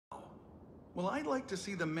Well, I'd like to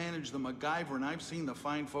see them manage the MacGyver, and I've seen the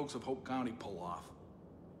fine folks of Hope County pull off.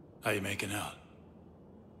 How you making out?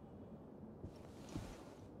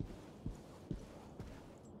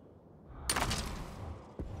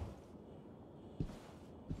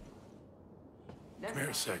 Come here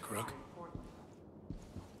a sec, Rook.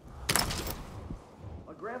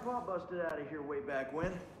 My grandpa busted out of here way back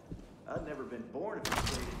when. I'd never been born if he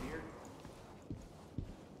stayed in here.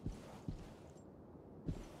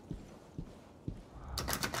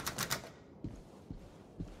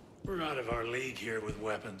 We're out of our league here with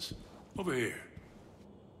weapons. Over here.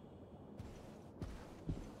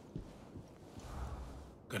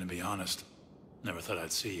 Gonna be honest, never thought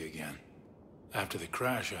I'd see you again. After the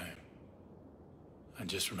crash, I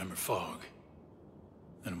just remember fog.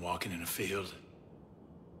 Then walking in a field.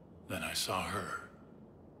 Then I saw her.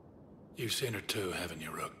 You've seen her too, haven't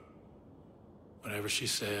you, Rook? Whatever she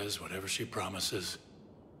says, whatever she promises,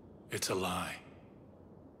 it's a lie.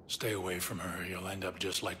 Stay away from her, you'll end up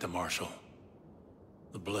just like the Marshal.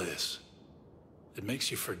 The bliss. It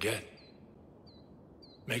makes you forget.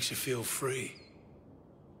 Makes you feel free.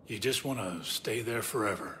 You just want to stay there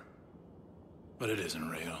forever. But it isn't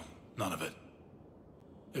real. None of it.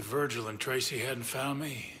 If Virgil and Tracy hadn't found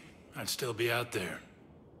me, I'd still be out there,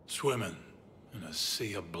 swimming in a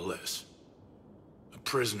sea of bliss. A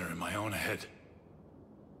prisoner in my own head.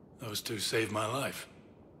 Those two saved my life.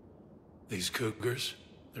 These cougars,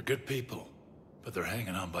 they're good people, but they're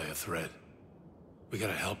hanging on by a thread. We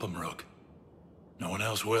gotta help them, Rook. No one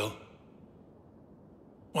else will.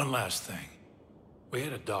 One last thing. We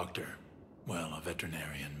had a doctor. Well, a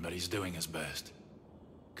veterinarian, but he's doing his best.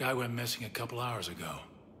 Guy went missing a couple hours ago.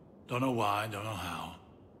 Don't know why, don't know how.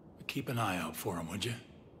 But keep an eye out for him, would you?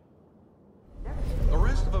 The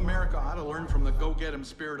rest of America ought to learn from the go-get-'em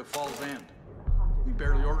spirit of Falls End. We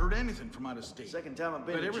barely ordered anything from out of state. Second time I've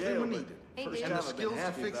been but in everything jail, we but needed. first And time the I've been skills to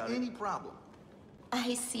happy fix about it. any problem.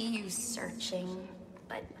 I see you searching,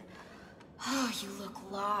 but... Oh, you look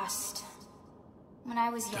lost. When I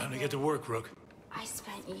was Time to younger, get to work, Rook. I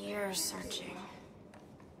spent years searching.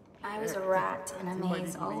 I was a rat in a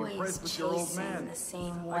maze, always with your old chasing man. the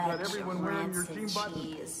same I got wedge everyone of wearing your rancid team button.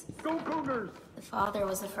 cheese. Go Cougars! The father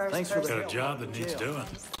was the first Thanks for person... Got a job that needs doing.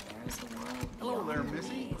 There is a world Hello there, beyond the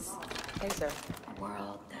Missy. maze. Hey, sir. A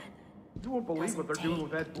world that You won't believe what they're Doesn't doing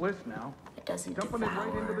with that bliss now. doesn't Dumping it right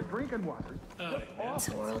into the devour. drinking water. It's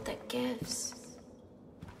a world that gives.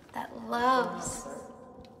 That loves.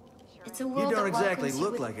 It's a world You don't that exactly welcomes you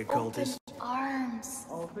look with like a open cultist. arms.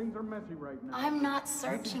 All things are messy right now. I'm not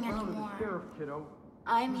searching Proud of the anymore. sheriff, kiddo.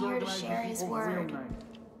 I'm He's here to organizing share his people real word.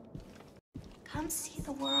 nice. Come see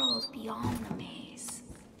the world beyond the maze.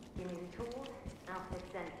 You need a tool? Outfit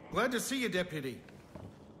sent. Glad to see you, Deputy.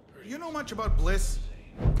 You know much about bliss?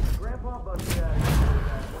 Grandpa busted out of here way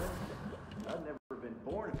back when. I'd never been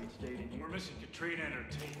born if he stayed in here. We're missing Katrina and her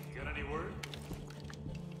team. You got any word?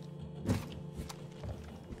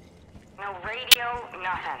 No radio,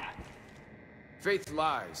 nothing. Faith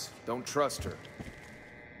lies. Don't trust her.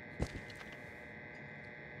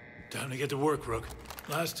 Time to get to work, Rook.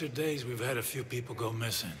 Last 2 days, we've had a few people go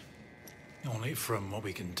missing. Only from what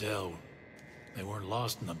we can tell, they weren't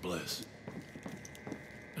lost in the bliss.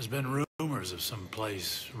 There's been rumors of some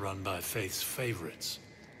place run by Faith's favorites.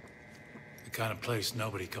 The kind of place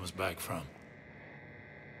nobody comes back from.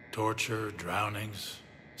 Torture, drownings,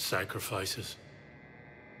 sacrifices.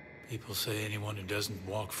 People say anyone who doesn't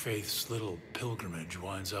walk Faith's little pilgrimage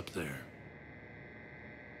winds up there.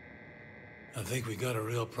 I think we got a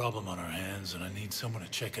real problem on our hands, and I need someone to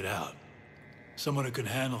check it out. Someone who can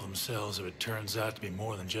handle themselves if it turns out to be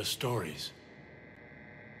more than just stories.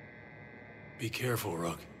 Be careful,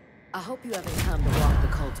 Rook. I hope you haven't come to walk the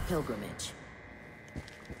cult's pilgrimage.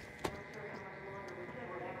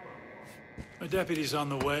 My deputy's on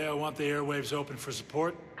the way. I want the airwaves open for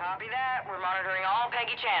support. Copy that. We're monitoring all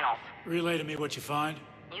Peggy channels. Relay to me what you find.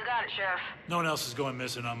 You got it, Sheriff. No one else is going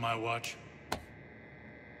missing on my watch.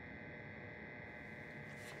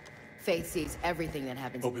 Faith sees everything that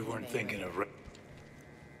happens Hope in we the weren't neighborhood. thinking of...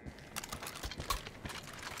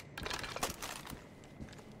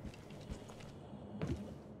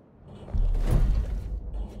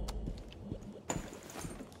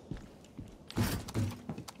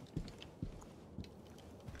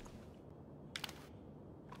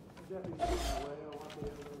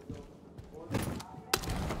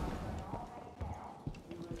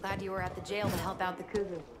 Glad you were at the jail to help out the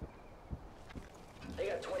Cougars. They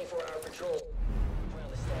got 24-hour patrol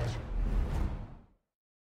around the statue.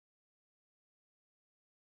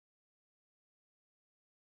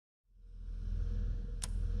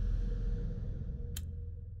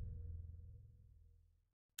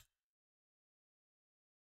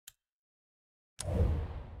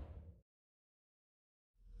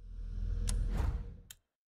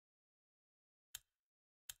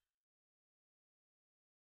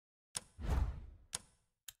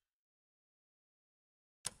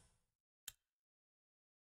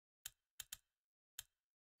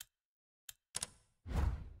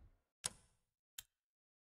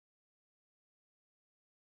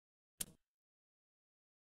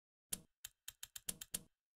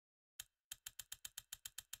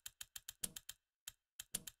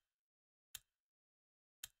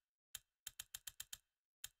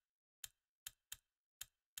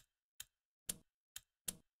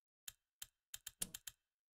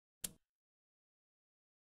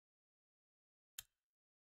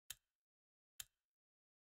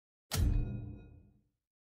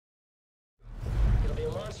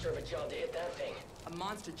 job to hit that thing. A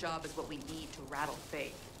monster job is what we need to rattle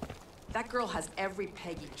Faith. That girl has every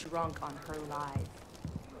Peggy drunk on her lies.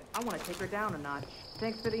 I want to take her down a notch.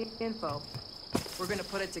 Thanks for the info. We're gonna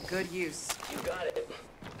put it to good use. You got it.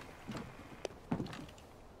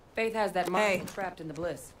 Faith has that monster trapped in the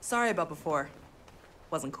bliss. Sorry about before.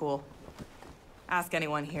 Wasn't cool. Ask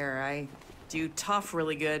anyone here. I do tough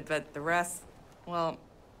really good, but the rest, well,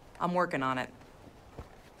 I'm working on it.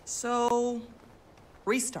 So,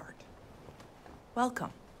 restart.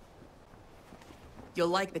 Welcome. You'll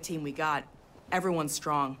like the team we got. Everyone's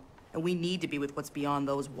strong, and we need to be with what's beyond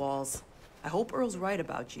those walls. I hope Earl's right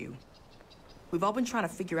about you. We've all been trying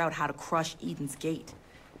to figure out how to crush Eden's Gate.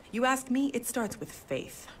 You ask me, it starts with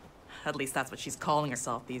Faith. At least that's what she's calling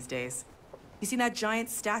herself these days. You seen that giant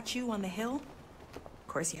statue on the hill? Of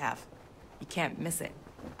course you have. You can't miss it.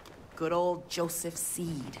 Good old Joseph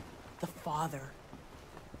Seed, the father.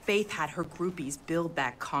 Faith had her groupies build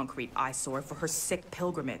that concrete eyesore for her sick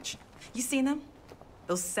pilgrimage. You seen them?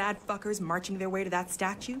 Those sad fuckers marching their way to that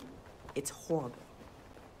statue? It's horrible.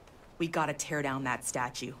 We gotta tear down that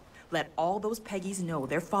statue. Let all those Peggies know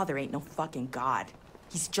their father ain't no fucking god.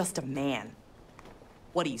 He's just a man.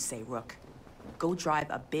 What do you say, Rook? Go drive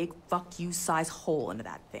a big fuck you-size hole into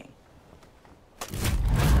that thing.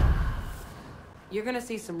 You're gonna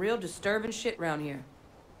see some real disturbing shit around here.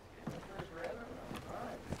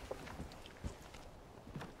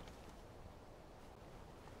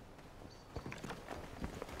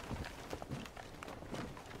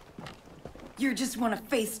 You just want to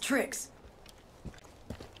face tricks.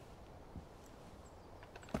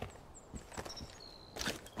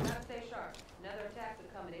 Gotta stay sharp. Another attack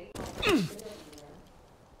could come at any moment.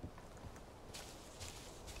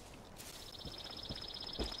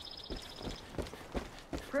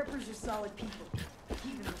 Preppers are solid people.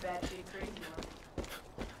 Even the bad shit crazy ones.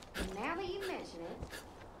 And now that you mention it,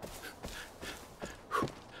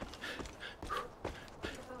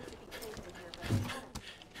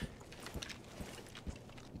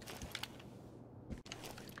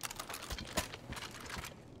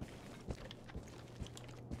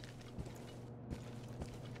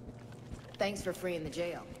 Thanks for freeing the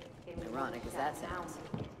jail. Ironic as that sounds.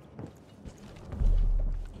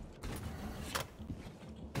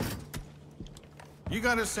 You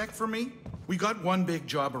got a sec for me? We got one big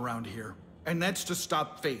job around here, and that's to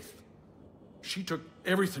stop Faith. She took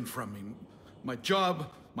everything from me. My job,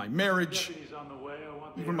 my marriage,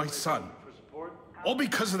 even my son. All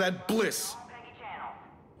because of that bliss.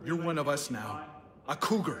 You're one of us now. A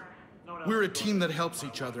cougar. We're a team that helps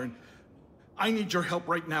each other, and I need your help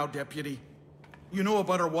right now, Deputy. You know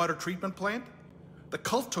about our water treatment plant? The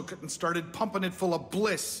cult took it and started pumping it full of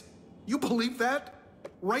bliss. You believe that?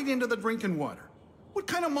 Right into the drinking water. What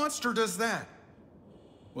kind of monster does that?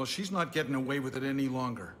 Well, she's not getting away with it any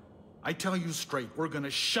longer. I tell you straight, we're gonna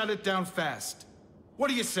shut it down fast. What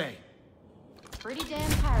do you say? pretty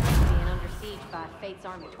damn tiresome being under siege by Fate's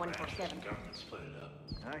army 24/7. Government split it up.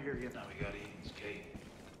 I hear you. Now we got Eden's Gate.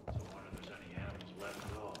 So I wonder if there's any animals left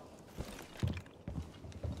at all.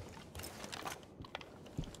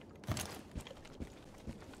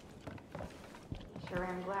 Sure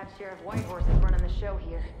am glad Sheriff Whitehorse is running the show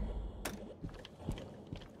here.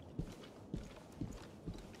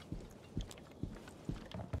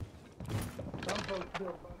 Some folks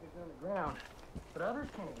build bunkers underground, but others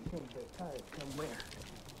can't change their tires somewhere.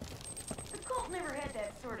 The cult never had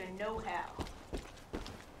that sort of know-how.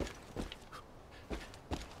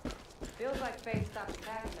 Feels like Faith stopped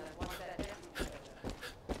attacking us once that deputy showed up.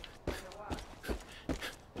 Been a while.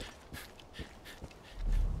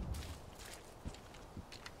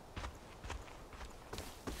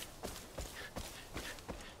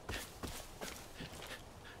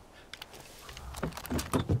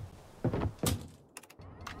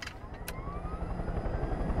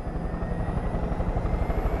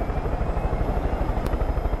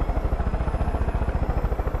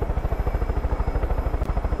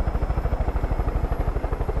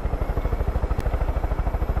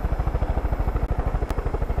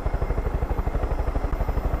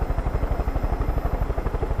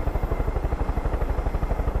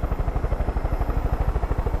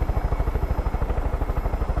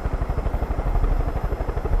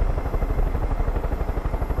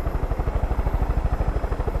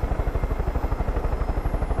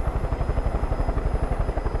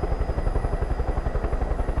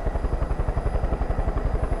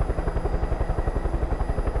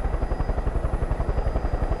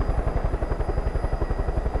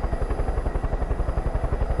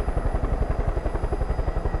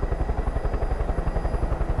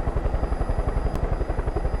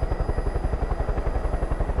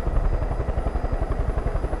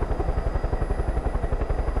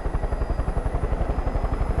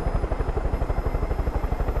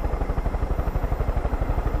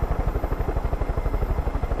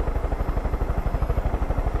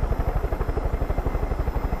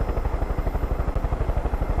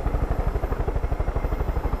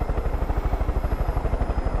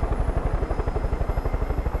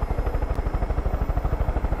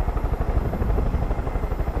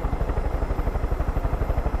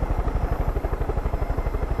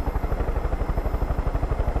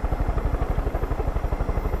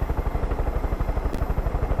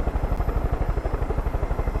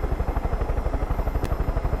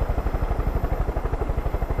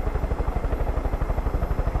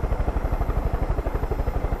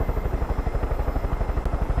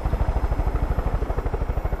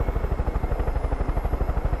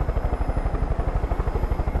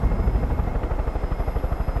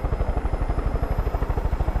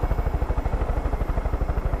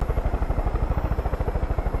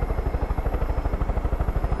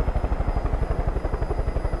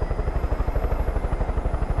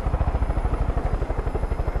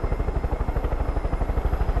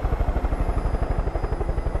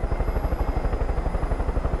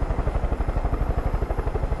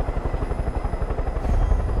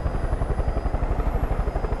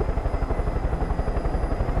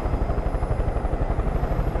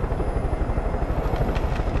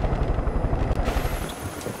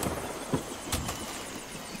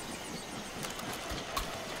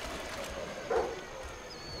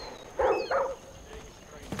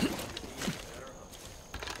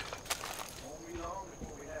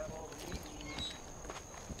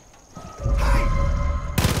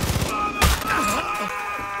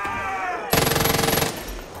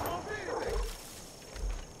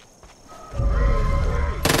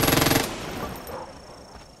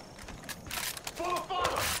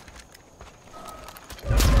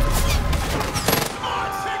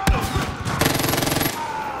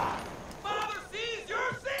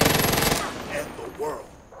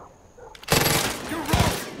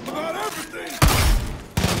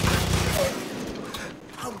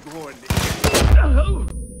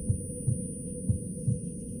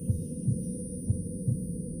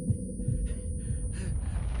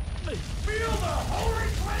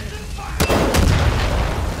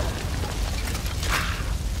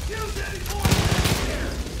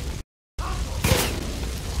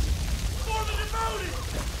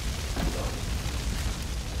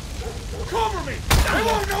 Cover me! They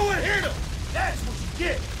won't know what hit him! That's what you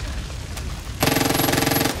get!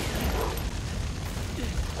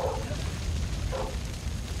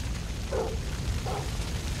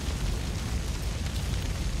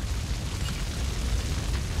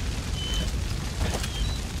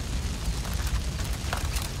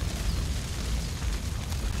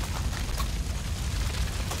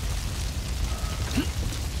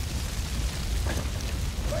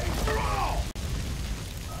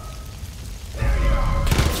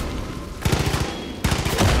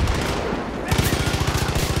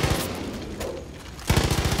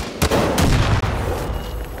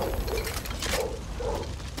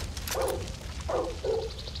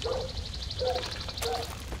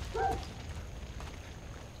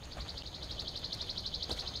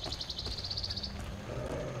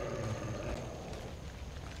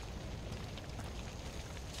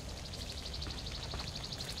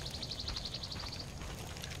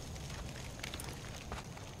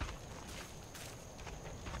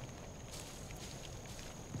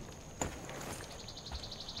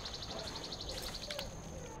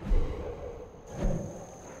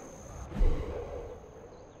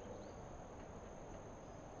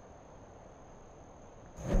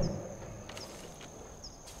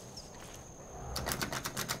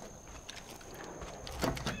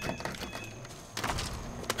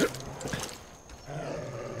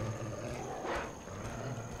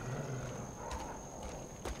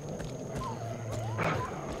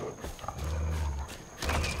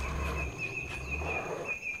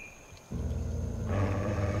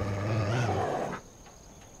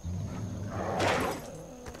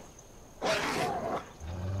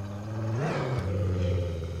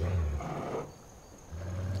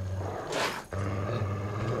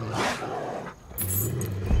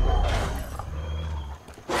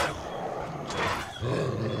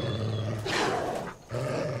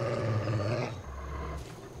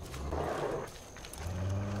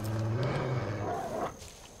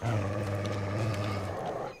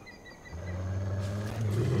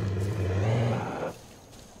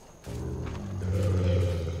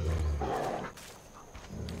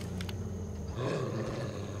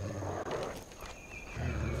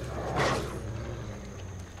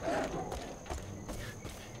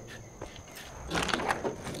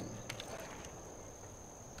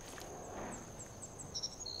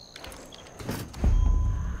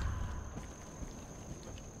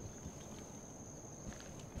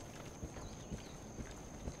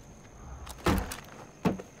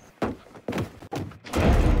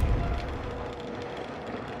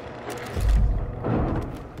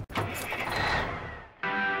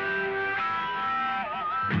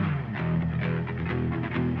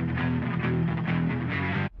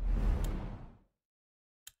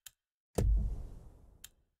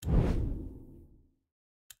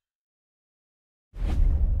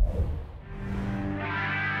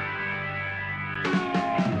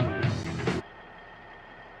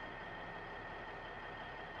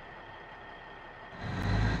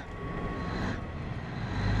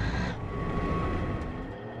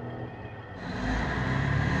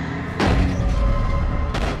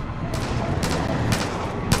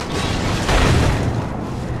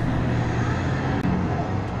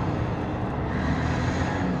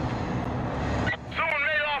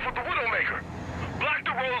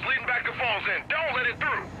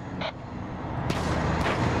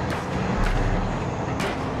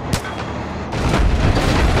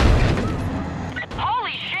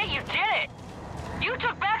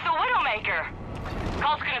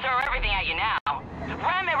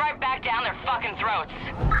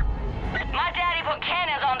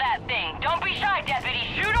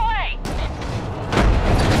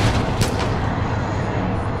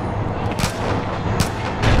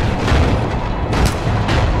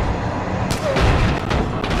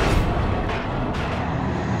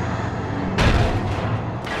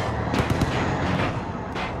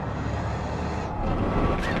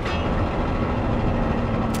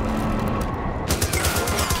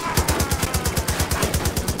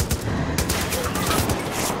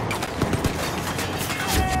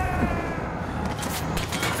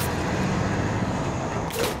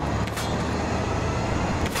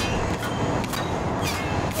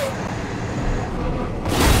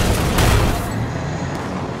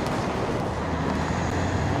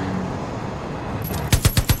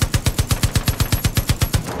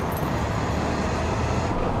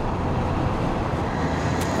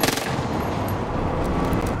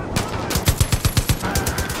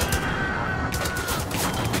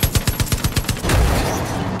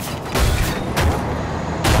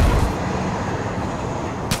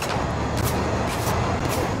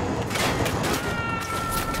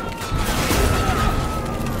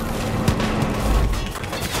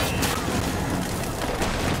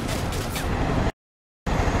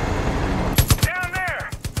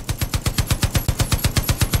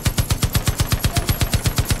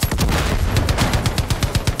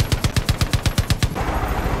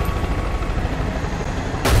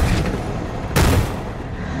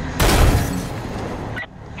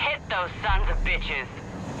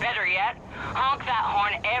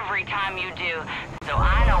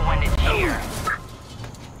 here.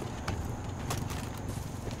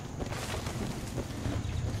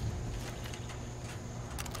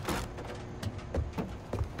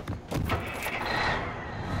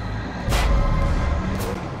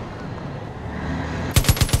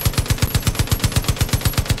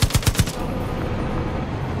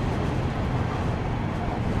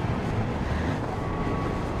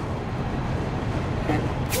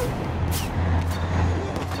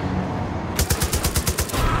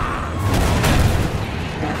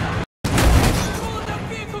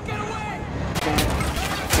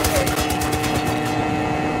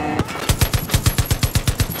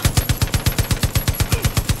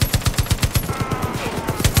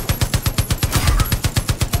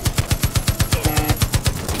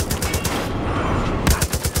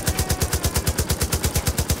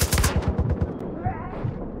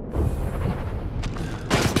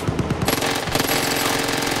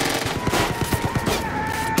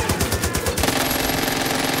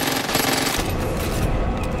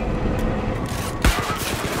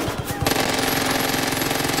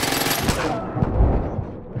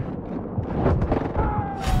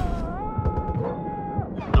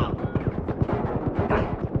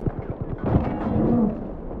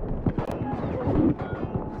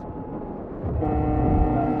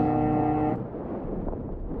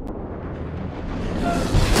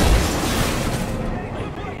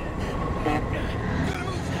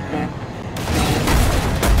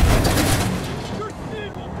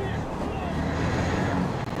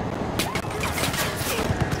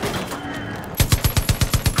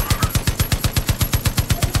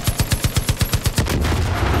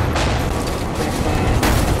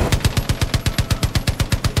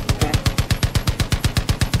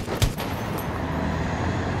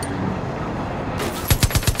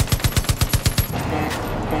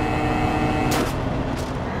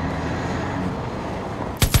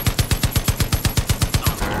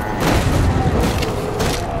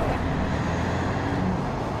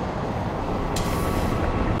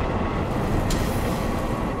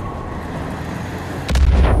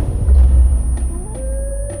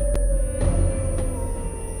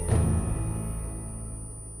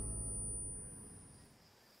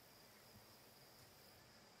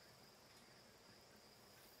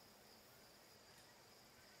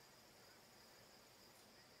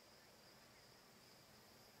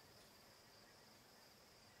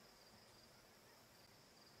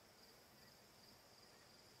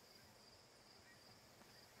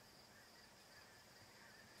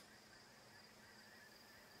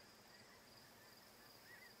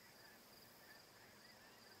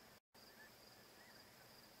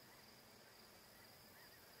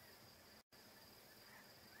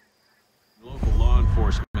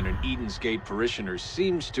 Enforcement and Eden's Gate parishioners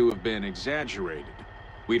seems to have been exaggerated.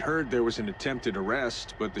 We'd heard there was an attempted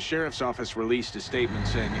arrest, but the sheriff's office released a statement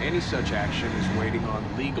saying any such action is waiting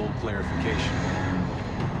on legal clarification.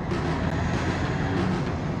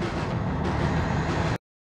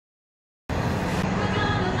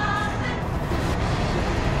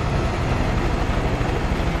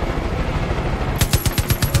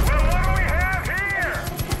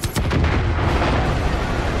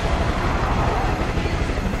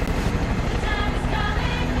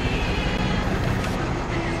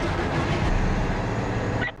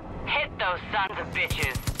 Sons of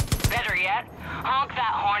bitches. Better yet, honk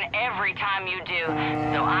that horn every time you do,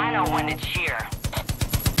 so I know when to cheer.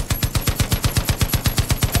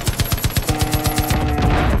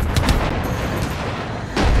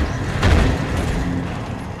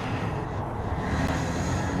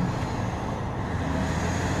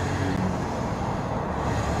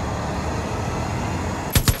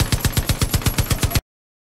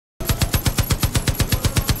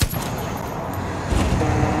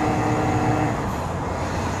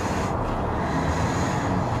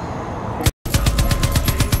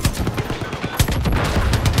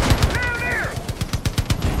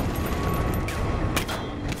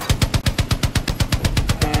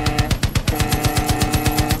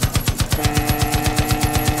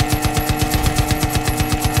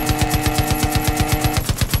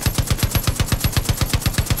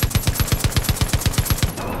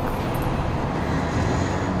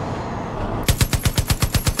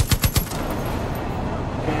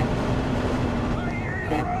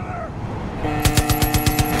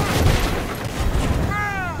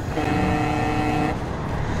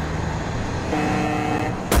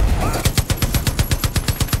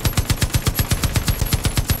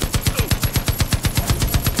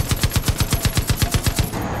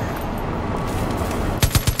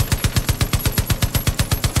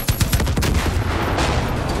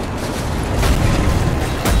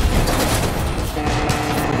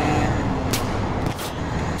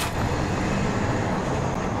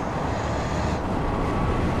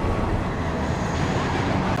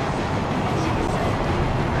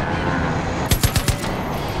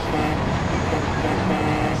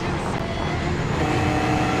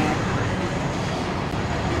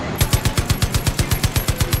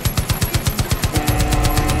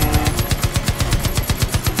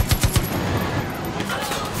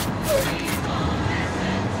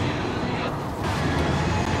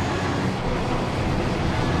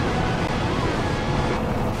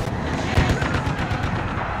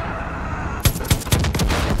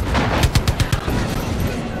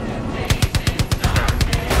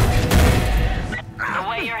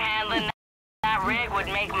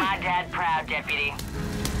 make my dad proud, Deputy.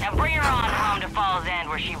 Now bring her on home to Falls End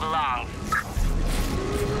where she belongs.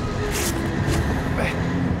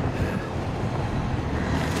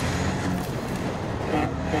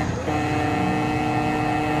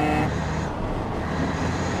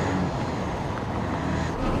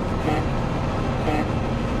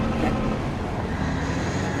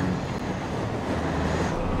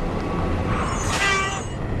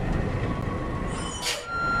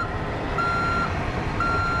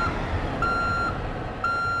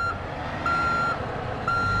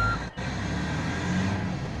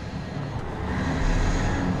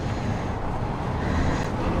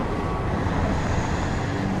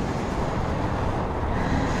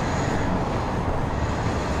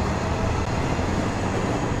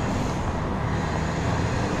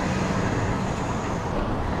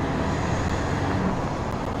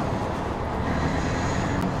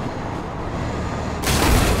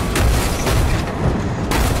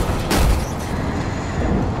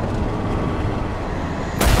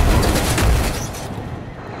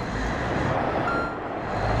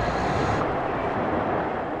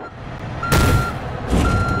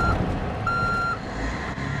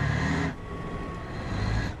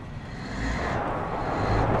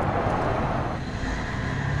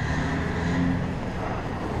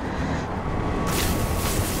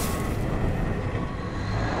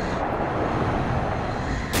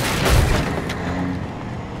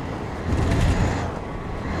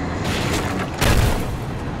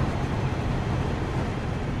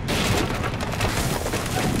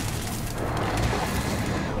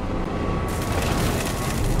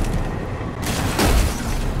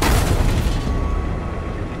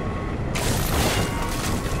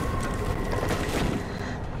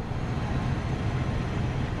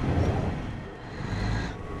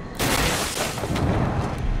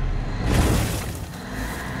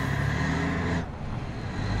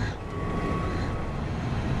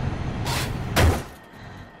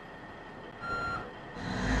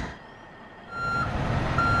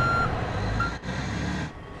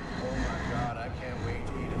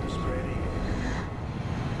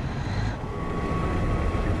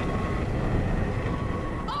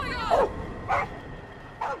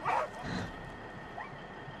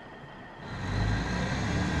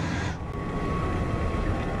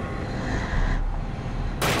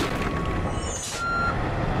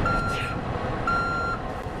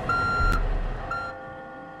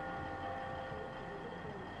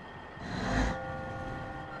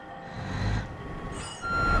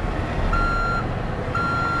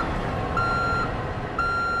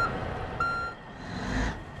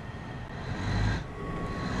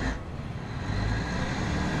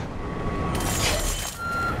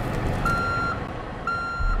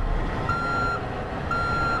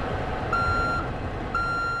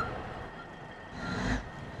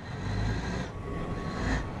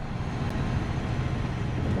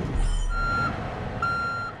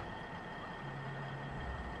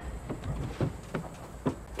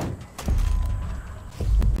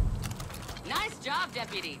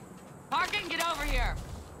 Deputy. Park it and get over here.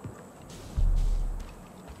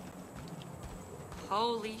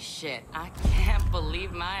 Holy shit, I can't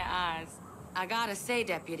believe my eyes. I gotta say,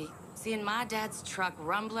 Deputy, seeing my dad's truck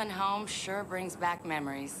rumbling home sure brings back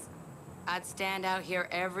memories. I'd stand out here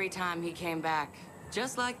every time he came back,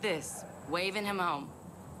 just like this, waving him home.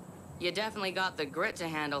 You definitely got the grit to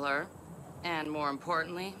handle her, and more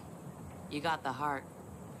importantly, you got the heart.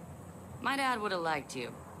 My dad would have liked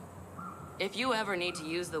you. If you ever need to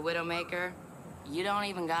use the Widowmaker, you don't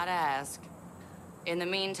even gotta ask. In the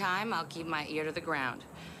meantime, I'll keep my ear to the ground.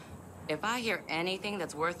 If I hear anything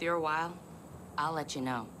that's worth your while, I'll let you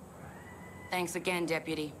know. Thanks again,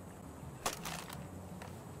 Deputy.